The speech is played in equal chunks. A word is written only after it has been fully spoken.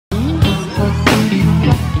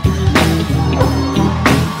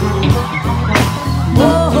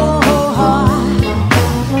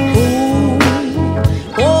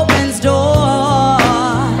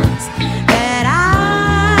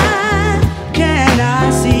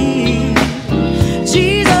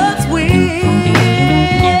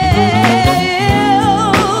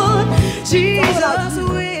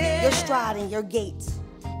your gate.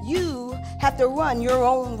 You have to run your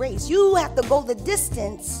own race. You have to go the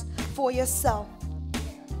distance for yourself.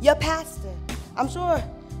 Your pastor, I'm sure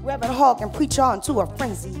Reverend Hall can preach on to a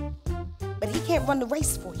frenzy, but he can't run the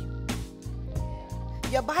race for you.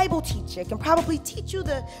 Your Bible teacher can probably teach you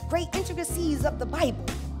the great intricacies of the Bible,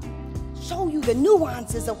 show you the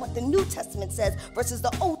nuances of what the New Testament says versus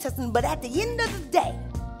the Old Testament, but at the end of the day,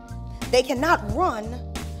 they cannot run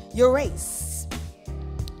your race.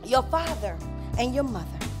 Your father and your mother,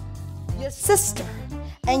 your sister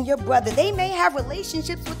and your brother, they may have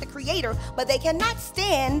relationships with the Creator, but they cannot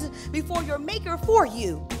stand before your Maker for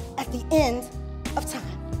you at the end of time.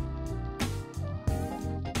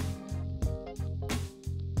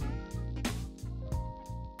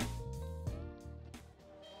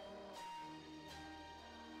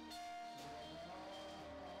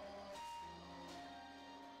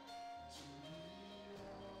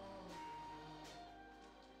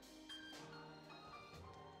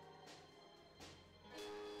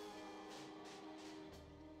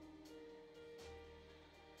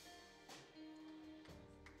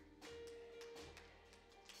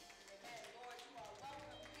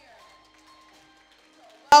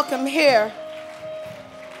 Welcome here.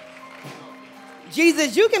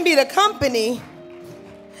 Jesus, you can be the company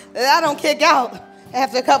that I don't kick out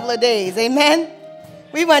after a couple of days. Amen.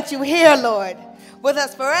 We want you here, Lord, with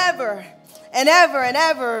us forever and ever and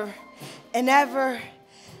ever and ever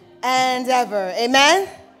and ever. Amen.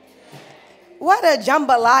 What a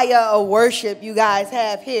jambalaya of worship you guys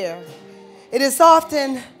have here. It is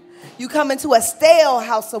often you come into a stale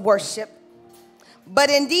house of worship. But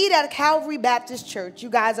indeed, at Calvary Baptist Church, you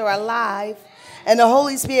guys are alive, and the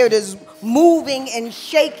Holy Spirit is moving and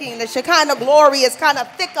shaking. The Shekinah glory is kind of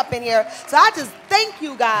thick up in here. So I just thank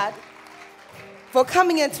you, God, for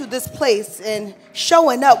coming into this place and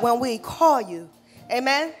showing up when we call you.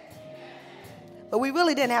 Amen? But we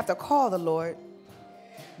really didn't have to call the Lord.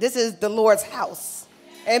 This is the Lord's house.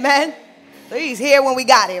 Amen? So he's here when we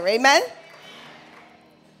got here. Amen?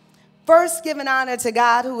 First, giving honor to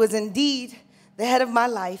God, who is indeed the head of my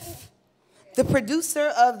life, the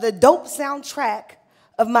producer of the dope soundtrack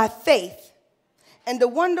of my faith, and the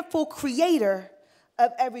wonderful creator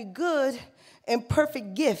of every good and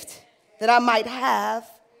perfect gift that I might have.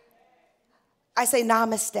 I say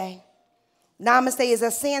namaste. Namaste is a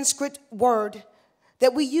Sanskrit word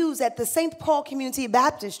that we use at the St. Paul Community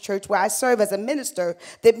Baptist Church, where I serve as a minister,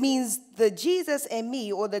 that means the Jesus in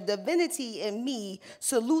me, or the divinity in me,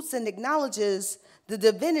 salutes and acknowledges the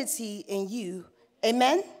divinity in you.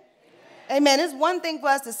 Amen? Amen. It's one thing for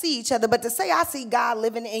us to see each other, but to say I see God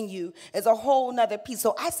living in you is a whole nother piece.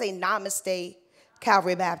 So I say namaste,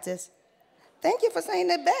 Calvary Baptist. Thank you for saying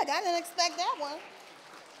that back. I didn't expect that one.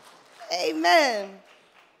 Amen.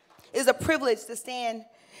 It's a privilege to stand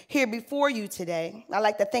here before you today. I'd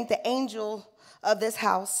like to thank the angel of this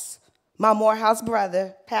house, my Morehouse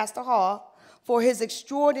brother, Pastor Hall, for his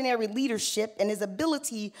extraordinary leadership and his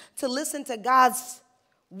ability to listen to God's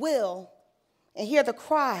will and hear the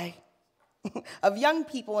cry of young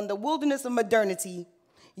people in the wilderness of modernity,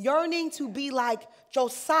 yearning to be like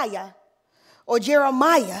Josiah or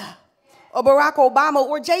Jeremiah or Barack Obama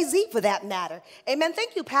or Jay-Z for that matter. Amen.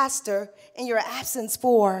 Thank you, Pastor, in your absence,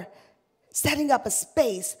 for setting up a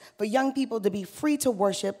space for young people to be free to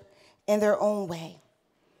worship in their own way.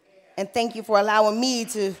 And thank you for allowing me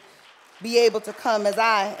to be able to come as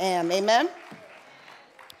I am. Amen.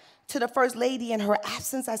 To the First Lady in her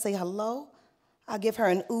absence, I say hello. I'll give her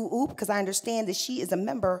an ooh-ooh because I understand that she is a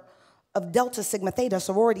member of Delta Sigma Theta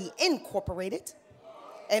Sorority Incorporated.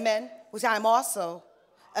 Amen. Which I'm also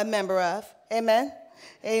a member of. Amen.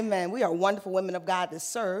 Amen. We are wonderful women of God that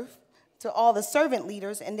serve. To all the servant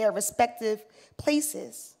leaders in their respective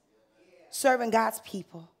places, serving God's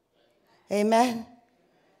people. Amen.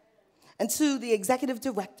 And to the executive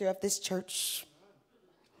director of this church,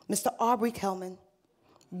 Mr. Aubrey Kelman,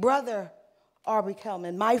 Brother Aubrey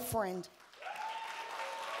Kelman, my friend.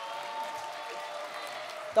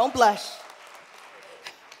 Don't blush.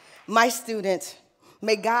 My student,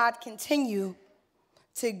 may God continue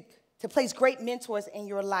to place great mentors in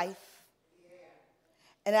your life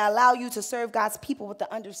and allow you to serve God's people with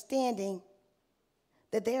the understanding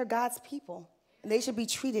that they are God's people and they should be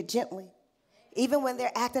treated gently, even when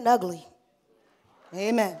they're acting ugly.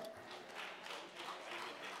 Amen.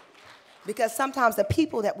 Because sometimes the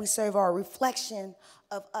people that we serve are a reflection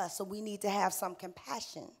of us, so we need to have some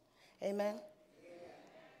compassion. Amen.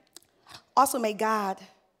 Also, may God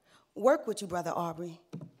work with you, Brother Aubrey,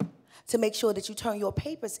 to make sure that you turn your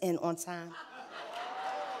papers in on time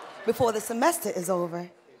before the semester is over.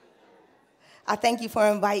 I thank you for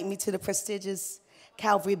inviting me to the prestigious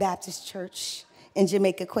Calvary Baptist Church in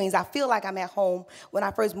Jamaica, Queens. I feel like I'm at home. When I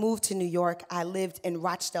first moved to New York, I lived in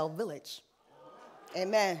Rochdale Village.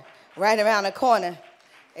 Amen. Right around the corner.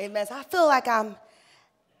 Amen. So I feel like I'm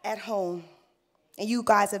at home. And you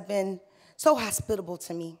guys have been so hospitable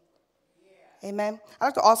to me. Amen. I'd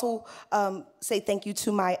like to also say thank you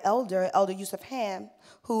to my Elder Yusuf Ham,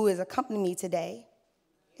 who is accompanying me today.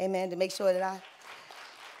 Amen. To make sure that I...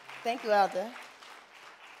 Thank you, Elder.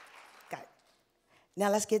 Got it. Now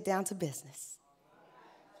let's get down to business.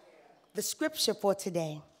 The scripture for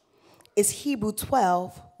today is Hebrew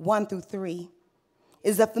 12, 1 through 3.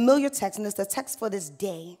 It's a familiar text, and it's the text for this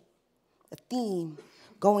day, the theme,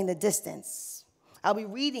 going the distance. I'll be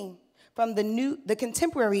reading from the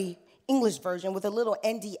contemporary English version with a little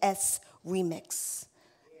NDS remix.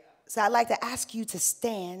 So I'd like to ask you to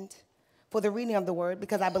stand for the reading of the word,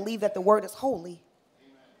 because I believe that the word is holy.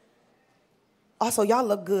 Also, y'all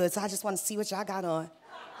look good, so I just want to see what y'all got on.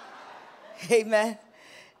 Amen.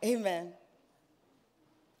 Amen.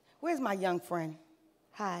 Where's my young friend?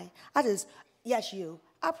 Hi. Yes, you.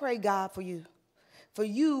 I pray God for you. For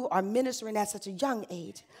you are ministering at such a young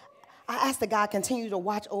age. I ask that God continue to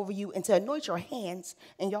watch over you and to anoint your hands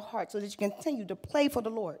and your heart so that you continue to play for the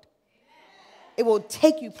Lord. It will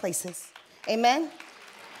take you places. Amen?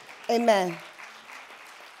 Amen.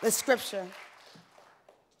 The scripture.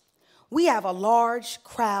 We have a large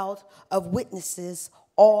crowd of witnesses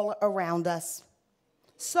all around us.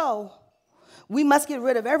 So, we must get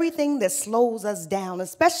rid of everything that slows us down,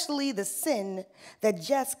 especially the sin that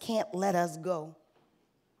just can't let us go.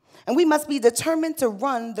 And we must be determined to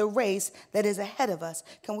run the race that is ahead of us.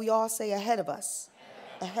 Can we all say ahead of us?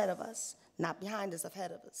 Ahead of us. Not behind us,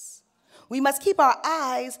 ahead of us. We must keep our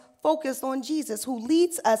eyes focused on Jesus, who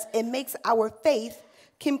leads us and makes our faith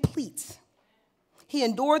complete. He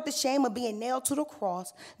endured the shame of being nailed to the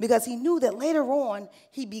cross because he knew that later on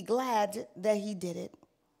he'd be glad that he did it.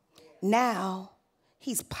 Now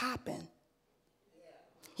he's popping.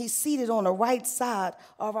 He's seated on the right side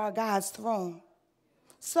of our God's throne.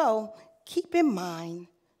 So keep in mind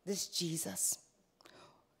this Jesus.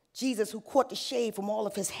 Jesus who caught the shade from all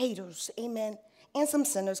of his haters, amen, and some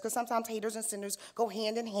sinners, because sometimes haters and sinners go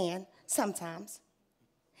hand in hand, sometimes.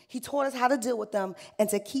 He taught us how to deal with them and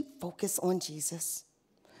to keep focused on Jesus.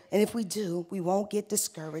 And if we do, we won't get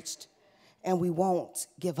discouraged and we won't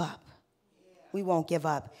give up. We won't give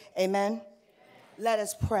up. Amen? Let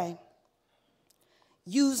us pray.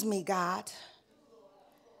 Use me, God.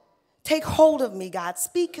 Take hold of me, God.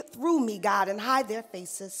 Speak through me, God, and hide their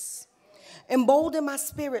faces. Embolden my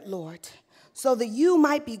spirit, Lord, so that you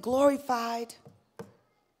might be glorified,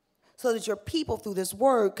 so that your people through this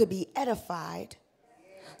word could be edified,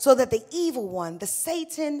 so that the evil one, the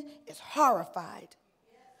Satan, is horrified,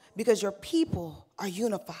 because your people are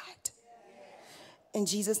unified. In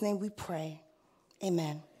Jesus' name we pray.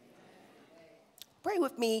 Amen. Pray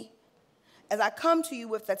with me as I come to you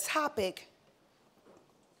with the topic,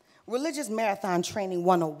 Religious Marathon Training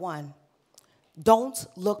 101. Don't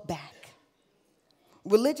look back.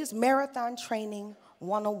 Religious Marathon Training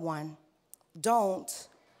 101. Don't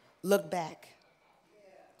look back.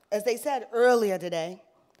 As they said earlier today,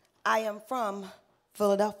 I am from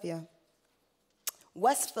Philadelphia,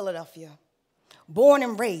 West Philadelphia, born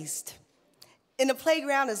and raised. In the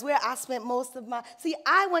playground is where I spent most of my... See,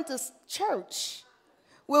 I went to church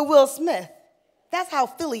with Will Smith. That's how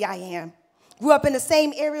Philly I am. Grew up in the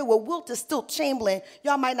same area with Wilter Stilt Chamberlain.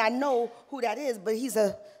 Y'all might not know who that is, but he's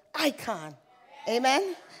an icon.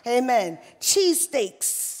 Amen? Amen.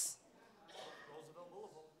 Cheesesteaks.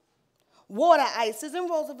 Water ices in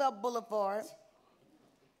Roosevelt Boulevard.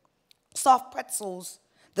 Soft pretzels.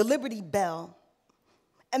 The Liberty Bell.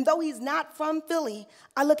 And though he's not from Philly,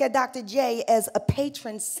 I look at Dr. J as a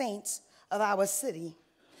patron saint of our city.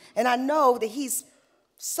 And I know that he's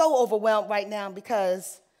so overwhelmed right now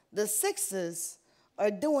because the Sixers are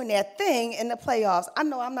doing their thing in the playoffs. I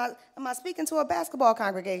know am I speaking to a basketball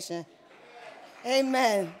congregation?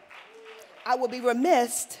 Amen. I would be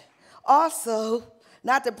remiss also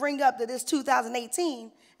not to bring up that it's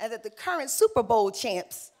 2018 and that the current Super Bowl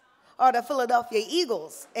champs are the Philadelphia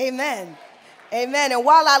Eagles. Amen. Amen. And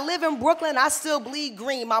while I live in Brooklyn, I still bleed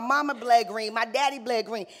green. My mama bled green. My daddy bled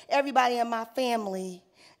green. Everybody in my family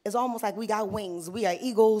is almost like we got wings. We are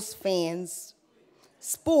Eagles fans.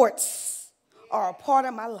 Sports are a part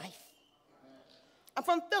of my life. I'm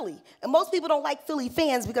from Philly. And most people don't like Philly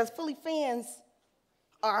fans because Philly fans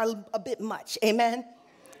are a bit much. Amen.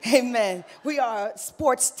 Amen. We are a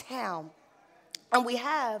sports town. And we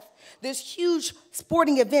have this huge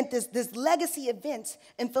sporting event, this legacy event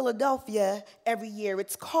in Philadelphia every year.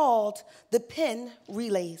 It's called the Penn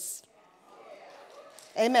Relays.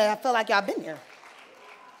 Amen. I feel like y'all been there.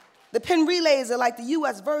 The Penn Relays are like the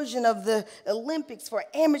U.S. version of the Olympics for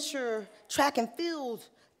amateur track and field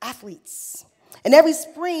athletes. And every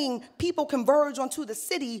spring, people converge onto the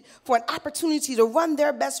city for an opportunity to run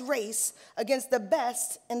their best race against the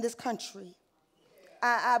best in this country.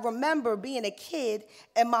 I remember being a kid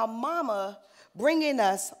and my mama bringing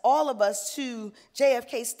us, all of us, to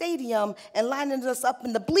JFK Stadium and lining us up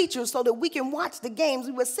in the bleachers so that we can watch the games.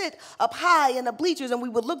 We would sit up high in the bleachers and we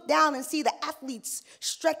would look down and see the athletes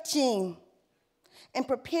stretching and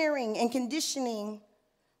preparing and conditioning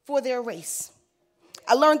for their race.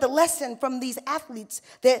 I learned the lesson from these athletes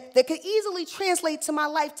that could easily translate to my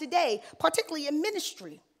life today, particularly in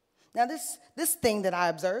ministry. Now, this thing that I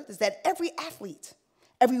observed is that every athlete,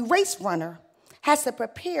 every race runner, has to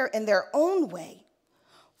prepare in their own way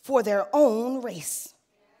for their own race.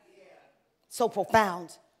 So profound.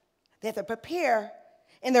 They have to prepare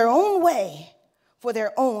in their own way for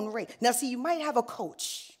their own race. Now, see, you might have a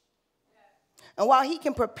coach. And while he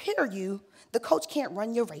can prepare you, the coach can't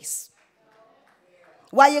run your race.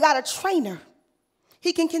 While you got a trainer,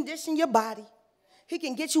 he can condition your body. He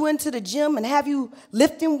can get you into the gym and have you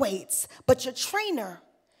lifting weights. But your trainer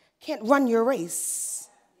can't run your race.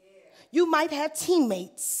 You might have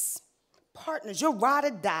teammates, partners, you're ride or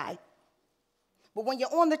die. But when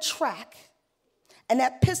you're on the track and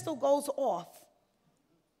that pistol goes off,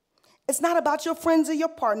 it's not about your friends or your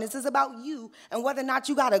partners. It's about you and whether or not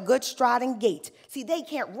you got a good striding gait. See, they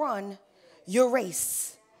can't run your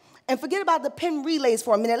race. And forget about the Penn Relays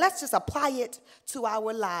for a minute. Let's just apply it to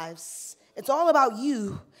our lives. It's all about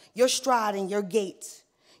you, your stride and your gait.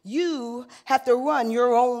 You have to run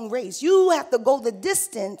your own race. You have to go the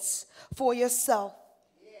distance for yourself.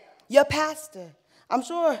 Your pastor, I'm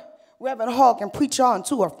sure Reverend Hall can preach on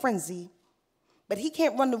to a frenzy, but he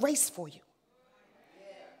can't run the race for you.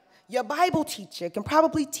 Your Bible teacher can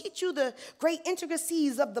probably teach you the great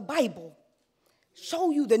intricacies of the Bible, show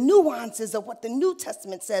you the nuances of what the New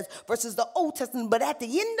Testament says versus the Old Testament, but at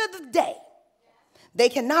the end of the day, they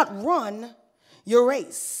cannot run your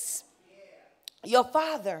race. Your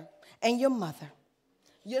father and your mother,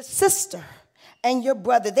 your sister and your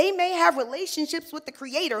brother, they may have relationships with the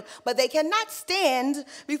Creator, but they cannot stand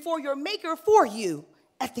before your Maker for you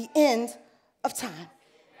at the end of time.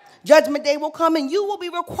 Judgment Day will come and you will be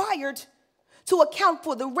required to account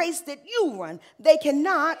for the race that you run. They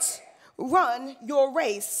cannot run your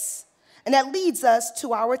race. And that leads us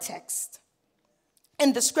to our text.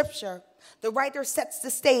 In the scripture, the writer sets the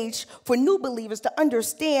stage for new believers to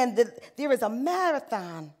understand that there is a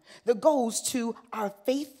marathon that goes to our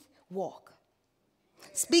faith walk.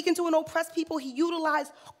 Speaking to an oppressed people, he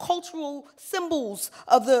utilized cultural symbols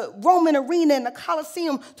of the Roman arena and the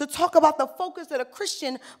Colosseum to talk about the focus that a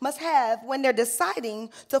Christian must have when they're deciding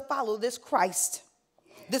to follow this Christ.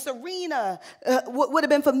 This arena would have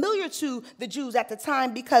been familiar to the Jews at the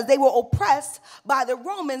time because they were oppressed by the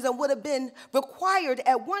Romans and would have been required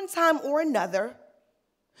at one time or another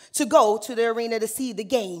to go to the arena to see the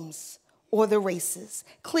games or the races.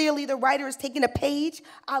 Clearly, the writer is taking a page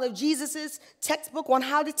out of Jesus' textbook on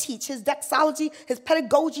how to teach, his doxology, his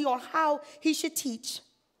pedagogy on how he should teach.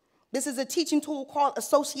 This is a teaching tool called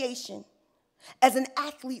association. As an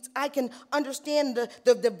athlete, I can understand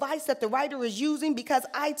the device that the writer is using because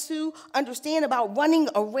I, too, understand about running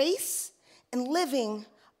a race and living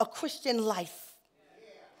a Christian life.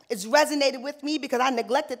 It's resonated with me because I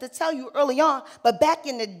neglected to tell you early on, but back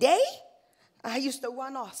in the day, I used to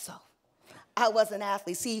run also. I was an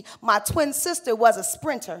athlete. See, my twin sister was a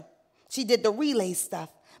sprinter. She did the relay stuff.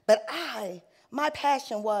 But my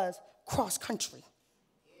passion was cross country,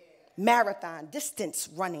 marathon, distance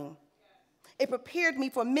running. It prepared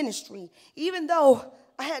me for ministry, even though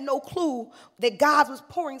I had no clue that God was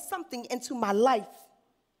pouring something into my life.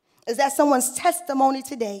 Is that someone's testimony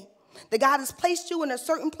today? That God has placed you in a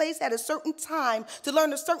certain place at a certain time to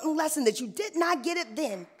learn a certain lesson that you did not get it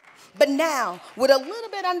then. But now, with a little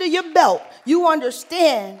bit under your belt, you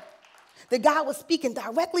understand that God was speaking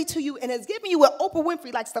directly to you and has given you what Oprah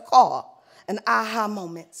Winfrey likes to call an aha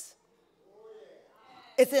moment.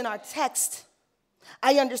 It's in our text.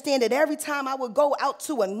 I understand that every time I would go out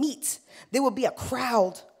to a meet, there would be a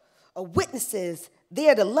crowd of witnesses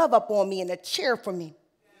there to love up on me and to cheer for me.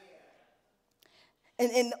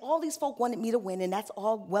 And all these folk wanted me to win, and that's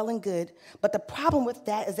all well and good. But the problem with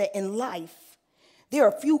that is that in life, there are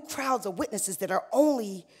a few crowds of witnesses that are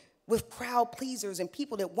only with crowd pleasers and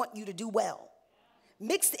people that want you to do well.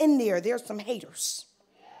 Mixed in there's some haters.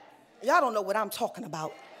 Y'all don't know what I'm talking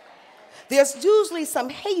about. There's usually some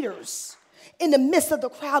haters in the midst of the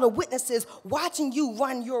crowd of witnesses watching you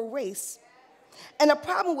run your race. And the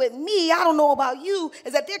problem with me, I don't know about you,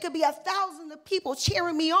 is that there could be 1,000 of people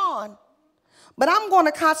cheering me on. But I'm going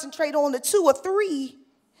to concentrate on the 2 or 3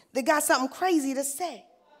 that got something crazy to say.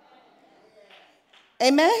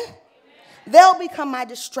 Amen? They'll become my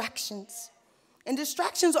distractions. And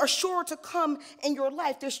distractions are sure to come in your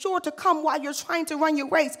life. They're sure to come while you're trying to run your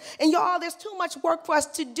race. And y'all, there's too much work for us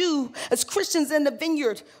to do as Christians in the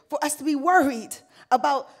vineyard for us to be worried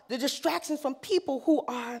about the distractions from people who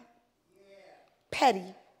are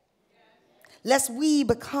petty. Lest we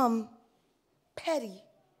become petty.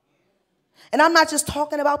 And I'm not just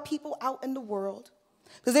talking about people out in the world.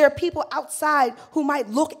 Because there are people outside who might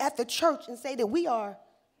look at the church and say that we are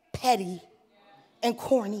petty and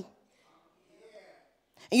corny.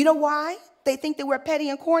 And you know why they think that we're petty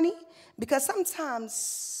and corny? Because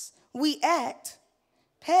sometimes we act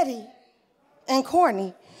petty and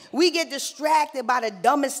corny. We get distracted by the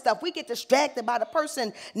dumbest stuff. We get distracted by the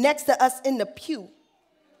person next to us in the pew.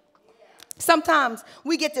 Sometimes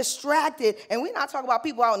we get distracted, and we're not talking about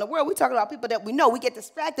people out in the world. We're talking about people that we know. We get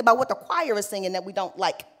distracted by what the choir is singing that we don't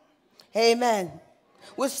like. Amen.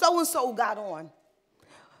 What so-and-so got on.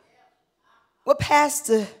 What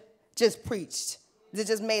pastor just preached that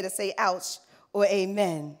just made us say ouch or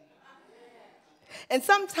amen. And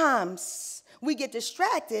sometimes we get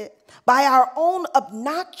distracted by our own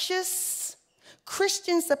obnoxious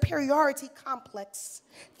Christian superiority complex,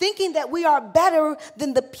 thinking that we are better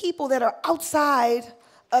than the people that are outside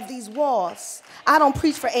of these walls. I don't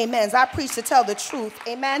preach for amens. I preach to tell the truth.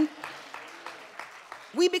 Amen.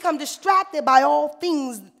 We become distracted by all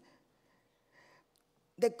things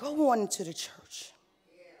that go on into the church.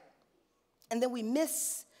 And then we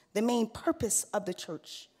miss the main purpose of the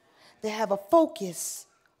church, to have a focus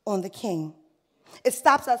on the King. It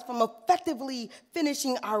stops us from effectively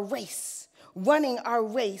finishing our race, running our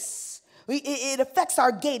race. It affects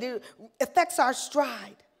our gait. It affects our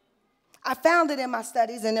stride. I found it in my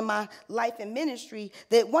studies and in my life and ministry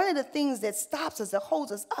that one of the things that stops us, that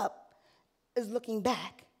holds us up, is looking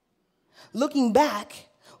back. Looking back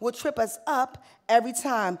will trip us up every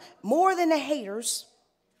time. More than the haters,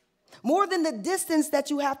 more than the distance that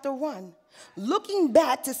you have to run. Looking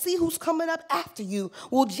back to see who's coming up after you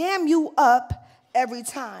will jam you up every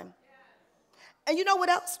time. And you know what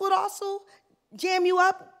else would also jam you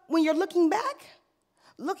up when you're looking back?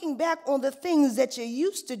 Looking back on the things that you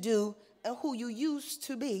used to do and who you used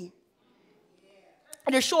to be.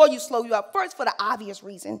 And to sure you slow you up. First, for the obvious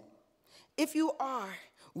reason. If you are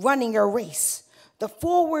running a race, the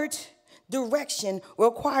forward direction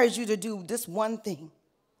requires you to do this one thing.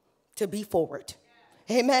 To be forward.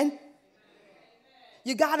 Amen?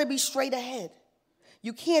 You got to be straight ahead.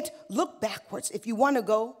 You can't look backwards if you want to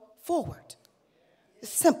go forward.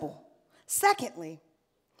 It's simple. Secondly,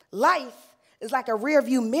 life is like a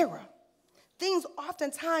rearview mirror. Things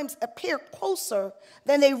oftentimes appear closer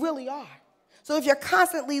than they really are. So if you're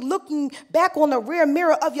constantly looking back on the rear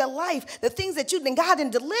mirror of your life, the things that God had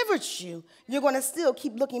delivered you, you're going to still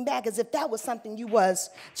keep looking back as if that was something you was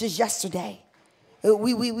just yesterday.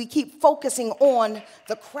 We keep focusing on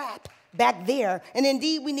the crap back there. And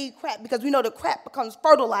indeed, we need crap because we know the crap becomes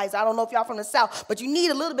fertilizer. I don't know if y'all from the South, but you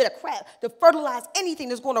need a little bit of crap to fertilize anything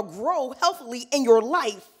that's going to grow healthily in your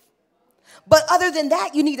life. But other than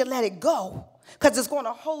that, you need to let it go because it's going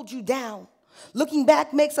to hold you down. Looking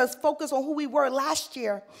back makes us focus on who we were last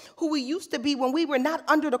year, who we used to be when we were not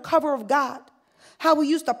under the cover of God, how we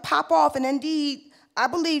used to pop off. And indeed, I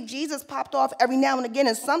believe Jesus popped off every now and again.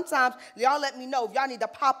 And sometimes y'all let me know if y'all need to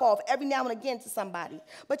pop off every now and again to somebody.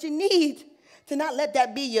 But you need to not let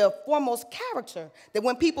that be your foremost character. That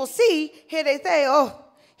when people see, here they say, oh,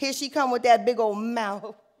 here she come with that big old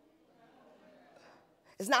mouth.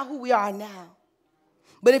 It's not who we are now.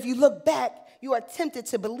 But if you look back, you are tempted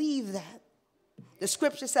to believe that. The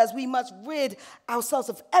scripture says we must rid ourselves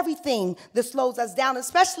of everything that slows us down,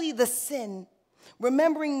 especially the sin.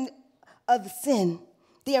 Remembering of the sin,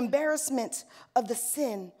 the embarrassment of the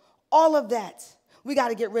sin, all of that, we got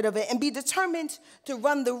to get rid of it and be determined to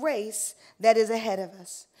run the race that is ahead of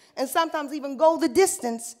us. And sometimes even go the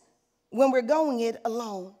distance when we're going it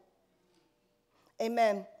alone.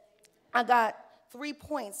 Amen. I got 3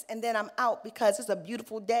 points and then I'm out because it's a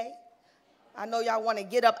beautiful day. I know y'all want to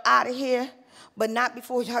get up out of here, but not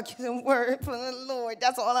before y'all get a word from the Lord.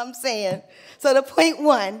 That's all I'm saying. So the point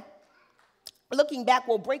 1, looking back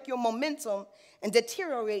will break your momentum and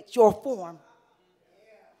deteriorate your form.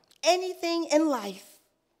 Anything in life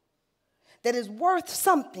that is worth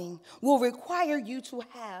something will require you to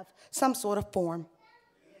have some sort of form.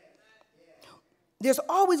 There's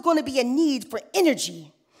always going to be a need for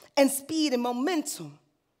energy and speed and momentum.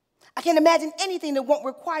 I can't imagine anything that won't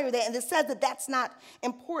require that, and it says that that's not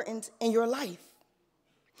important in your life.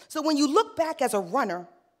 So when you look back as a runner,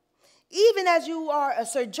 even as you are a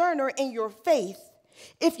sojourner in your faith,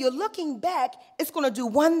 if you're looking back, it's going to do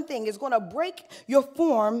one thing. It's going to break your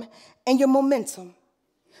form and your momentum.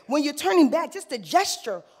 When you're turning back, just the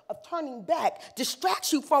gesture of turning back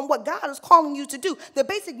distracts you from what God is calling you to do. The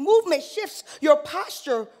basic movement shifts your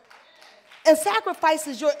posture and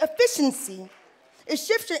sacrifices your efficiency. It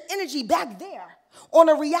shifts your energy back there on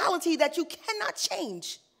a reality that you cannot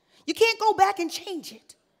change. You can't go back and change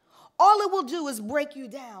it. All it will do is break you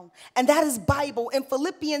down. And that is Bible. In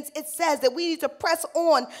Philippians, it says that we need to press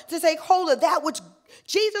on to take hold of that which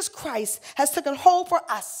Jesus Christ has taken hold for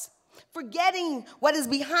us, forgetting what is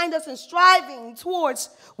behind us and striving towards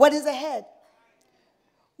what is ahead.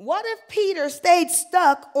 What if Peter stayed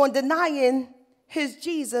stuck on denying his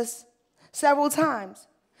Jesus several times?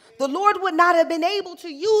 The Lord would not have been able to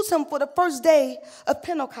use him for the first day of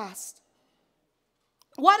Pentecost.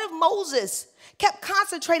 What if Moses kept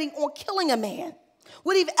concentrating on killing a man?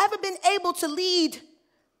 Would he have ever been able to lead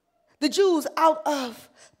the Jews out of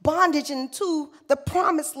bondage into the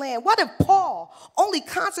promised land? What if Paul only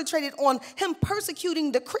concentrated on him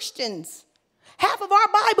persecuting the Christians? Half of our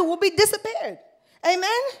Bible will be disappeared.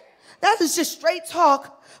 Amen? That is just straight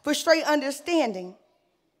talk for straight understanding.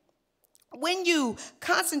 When you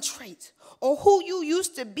concentrate on who you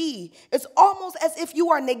used to be, it's almost as if you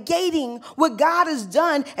are negating what God has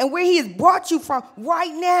done and where he has brought you from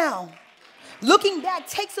right now. Looking back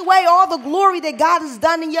takes away all the glory that God has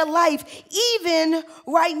done in your life, even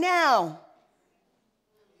right now.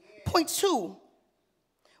 Point 2,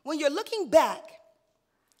 when you're looking back,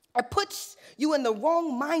 it puts you in the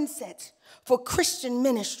wrong mindset for Christian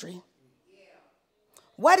ministry.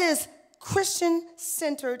 What is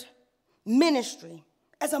Christian-centered ministry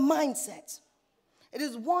as a mindset? It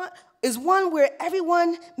is one where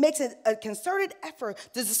everyone makes a concerted effort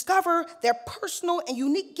to discover their personal and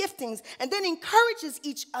unique giftings and then encourages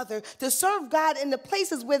each other to serve God in the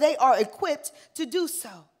places where they are equipped to do so.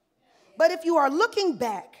 But if you are looking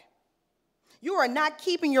back, you are not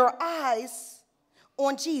keeping your eyes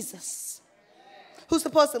on Jesus, who's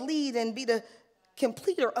supposed to lead and be the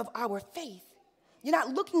completer of our faith. You're not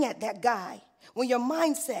looking at that guy when your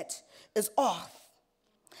mindset is off.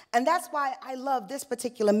 And that's why I love this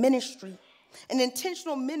particular ministry, an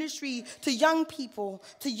intentional ministry to young people,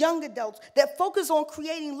 to young adults that focus on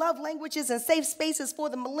creating love languages and safe spaces for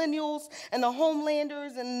the millennials and the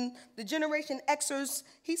homelanders and the Generation Xers.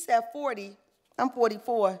 He said 40. I'm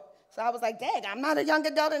 44. So I was like, dang, I'm not a young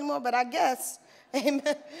adult anymore, but I guess. Amen.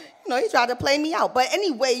 You know, he tried to play me out. But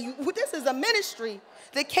anyway, this is a ministry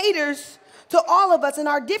that caters to all of us in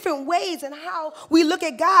our different ways and how we look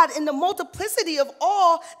at God in the multiplicity of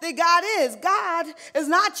all that God is. God is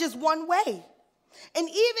not just one way. And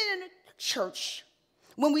even in the church,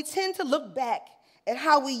 when we tend to look back at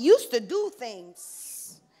how we used to do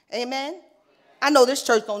things, amen? I know this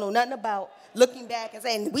church don't know nothing about looking back and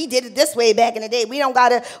saying, we did it this way back in the day. We don't got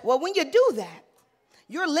to. Well, when you do that,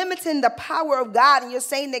 you're limiting the power of God, and you're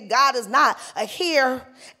saying that God is not a here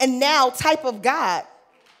and now type of God.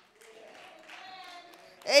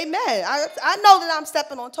 Amen. I know that I'm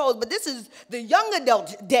stepping on toes, but this is the young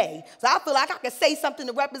adult day. So I feel like I can say something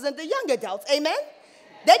to represent the young adults. Amen.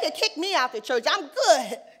 They could kick me out the church. I'm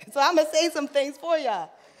good. So I'm going to say some things for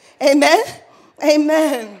y'all. Amen.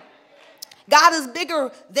 Amen. God is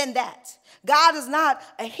bigger than that. God is not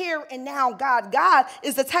a here and now God. God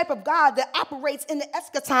is the type of God that operates in the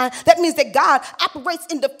eschaton. That means that God operates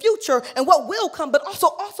in the future and what will come, but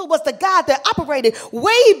also was the God that operated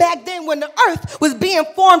way back then when the earth was being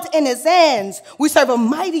formed in his hands. We serve a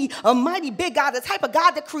mighty big God, the type of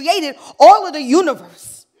God that created all of the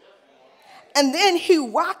universe. And then he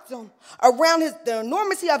rocked them around the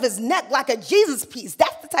enormity of his neck like a Jesus piece.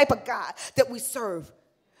 That's the type of God that we serve.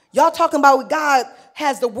 Y'all talking about God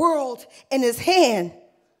has the world in his hand.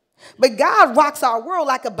 But God rocks our world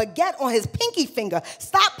like a baguette on his pinky finger.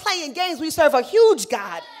 Stop playing games. We serve a huge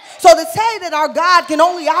God. So to say that our God can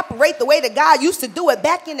only operate the way that God used to do it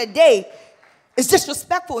back in the day is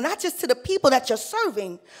disrespectful, not just to the people that you're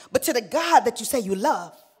serving, but to the God that you say you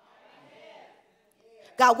love.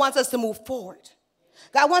 God wants us to move forward.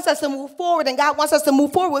 God wants us to move forward, and God wants us to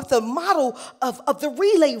move forward with the model of the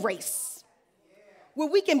relay race, where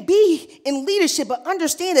we can be in leadership but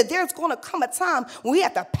understand that there's going to come a time when we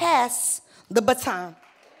have to pass the baton.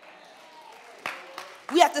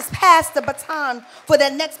 We have to pass the baton for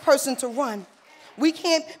that next person to run. We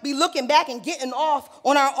can't be looking back and getting off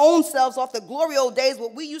on our own selves off the glory old days,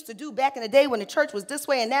 what we used to do back in the day when the church was this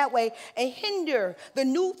way and that way, and hinder the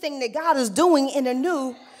new thing that God is doing in a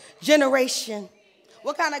new generation.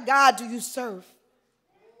 What kind of God do you serve?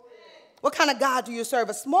 What kind of God do you serve?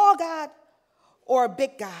 A small God or a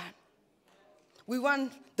big God? We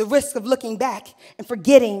run the risk of looking back and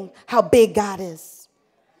forgetting how big God is.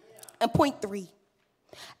 And point 3,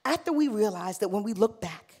 after we realize that when we look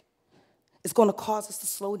back, it's going to cause us to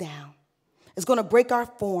slow down. It's going to break our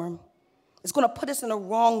form. It's going to put us in a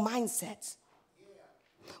wrong mindset.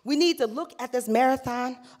 We need to look at this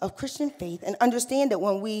marathon of Christian faith and understand that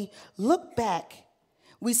when we look back,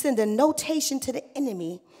 we send a notation to the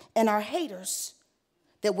enemy and our haters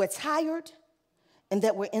that we're tired and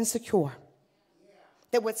that we're insecure.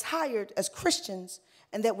 That we're tired as Christians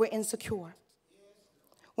and that we're insecure.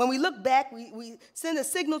 When we look back, we send a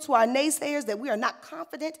signal to our naysayers that we are not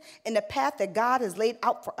confident in the path that God has laid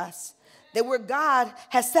out for us. That where God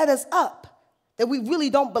has set us up, that we really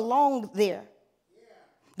don't belong there.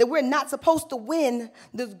 That we're not supposed to win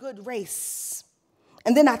this good race.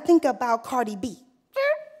 And then I think about Cardi B.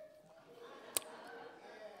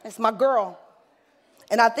 That's my girl.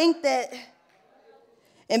 And I think that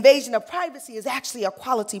invasion of privacy is actually a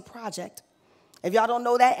quality project. If y'all don't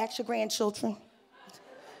know that, ask your grandchildren.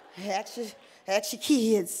 Ask your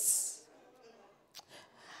kids.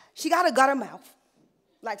 She got a gutter mouth,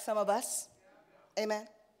 like some of us. Amen.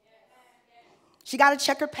 She got a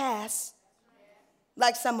checkered past,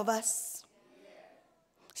 like some of us.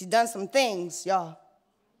 She's done some things, y'all,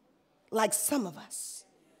 like some of us.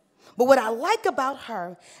 But what I like about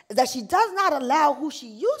her is that she does not allow who she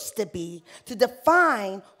used to be to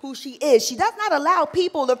define who she is. She does not allow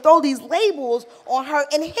people to throw these labels on her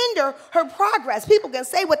and hinder her progress. People can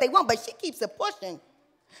say what they want, but she keeps it pushing.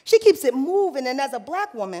 She keeps it moving. And as a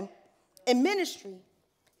black woman in ministry,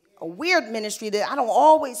 a weird ministry that I don't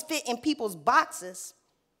always fit in people's boxes,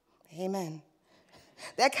 amen,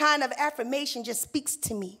 that kind of affirmation just speaks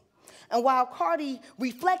to me. And while Cardi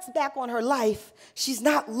reflects back on her life, she's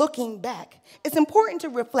not looking back. It's important to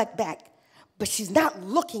reflect back, but she's not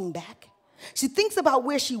looking back. She thinks about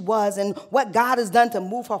where she was and what God has done to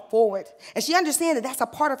move her forward. And she understands that that's a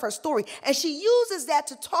part of her story. And she uses that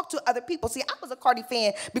to talk to other people. See, I was a Cardi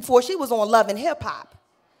fan before she was on Love and Hip Hop.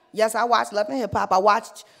 Yes, I watched Love and Hip Hop. I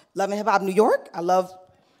watched Love and Hip Hop New York. I love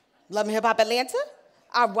Love and Hip Hop Atlanta.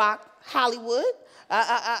 I rock Hollywood.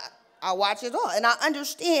 I watch it all. And I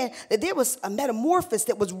understand that there was a metamorphosis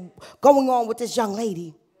that was going on with this young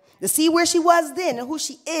lady. To see where she was then and who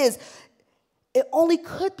she is, it only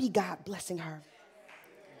could be God blessing her.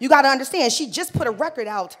 You got to understand, she just put a record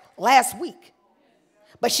out last week.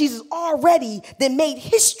 But she's already then made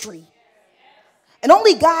history. And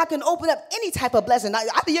only God can open up any type of blessing.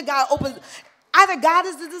 Either God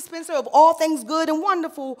is the dispenser of all things good and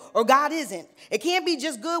wonderful, or God isn't. It can't be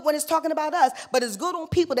just good when it's talking about us, but it's good on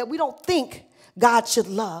people that we don't think God should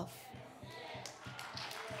love.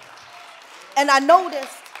 And I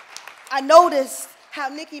noticed how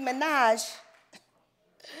Nicki Minaj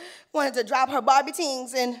wanted to drop her Barbie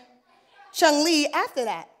Tings and Chung Lee after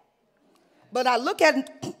that. But I look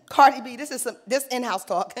at Cardi B, this in-house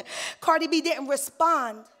talk. Cardi B didn't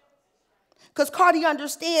respond. Because Cardi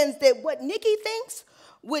understands that what Nicki thinks,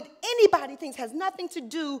 what anybody thinks, has nothing to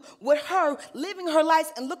do with her living her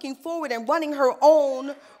life and looking forward and running her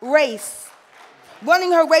own race.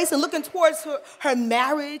 Running her race and looking towards her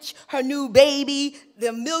marriage, her new baby,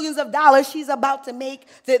 the millions of dollars she's about to make,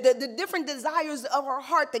 the different desires of her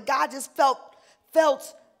heart that God just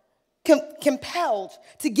felt compelled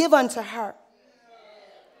to give unto her.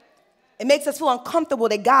 It makes us feel uncomfortable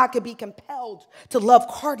that God could be compelled to love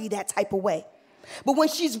Cardi that type of way. But when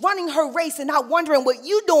she's running her race and not wondering what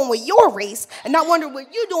you're doing with your race and not wondering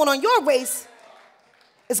what you're doing on your race,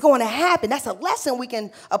 it's going to happen. That's a lesson we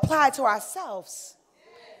can apply to ourselves.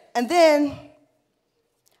 And then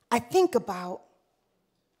I think about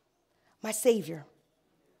my Savior.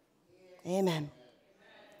 Amen.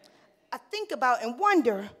 I think about and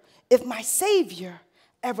wonder if my Savior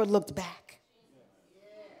ever looked back.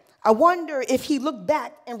 I wonder if he looked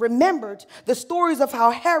back and remembered the stories of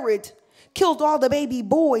how Herod killed all the baby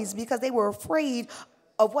boys because they were afraid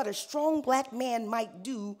of what a strong black man might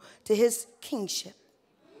do to his kingship.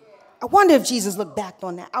 I wonder if Jesus looked back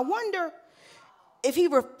on that. I wonder if he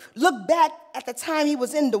looked back at the time he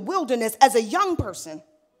was in the wilderness as a young person,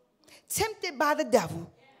 tempted by the devil,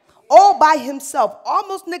 all by himself,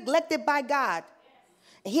 almost neglected by God.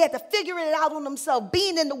 And he had to figure it out on himself,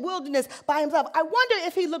 being in the wilderness by himself. I wonder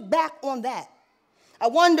if he looked back on that. I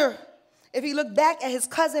wonder if he looked back at his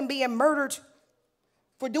cousin being murdered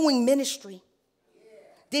for doing ministry.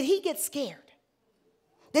 Did he get scared?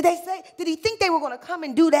 Did he think they were going to come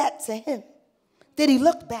and do that to him? Did he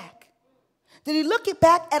look back? Did he look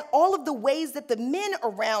back at all of the ways that the men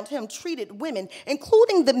around him treated women,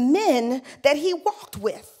 including the men that he walked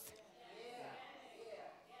with?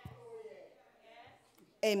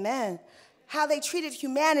 Amen. How they treated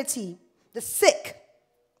humanity, the sick,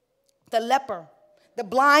 the leper, the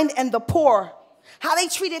blind, and the poor. How they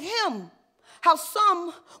treated him. How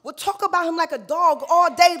some would talk about him like a dog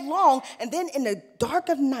all day long, and then in the dark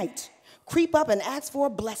of night, creep up and ask for a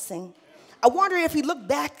blessing. I wonder if he looked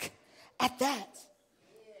back at that.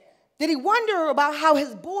 Did he wonder about how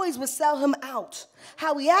his boys would sell him out?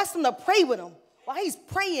 How he asked them to pray with him while he's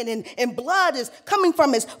praying and blood is coming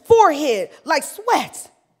from his forehead like sweat.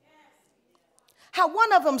 How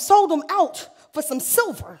one of them sold him out for some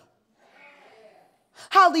silver.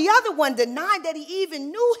 How the other one denied that he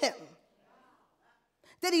even knew him.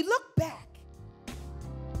 Did he look back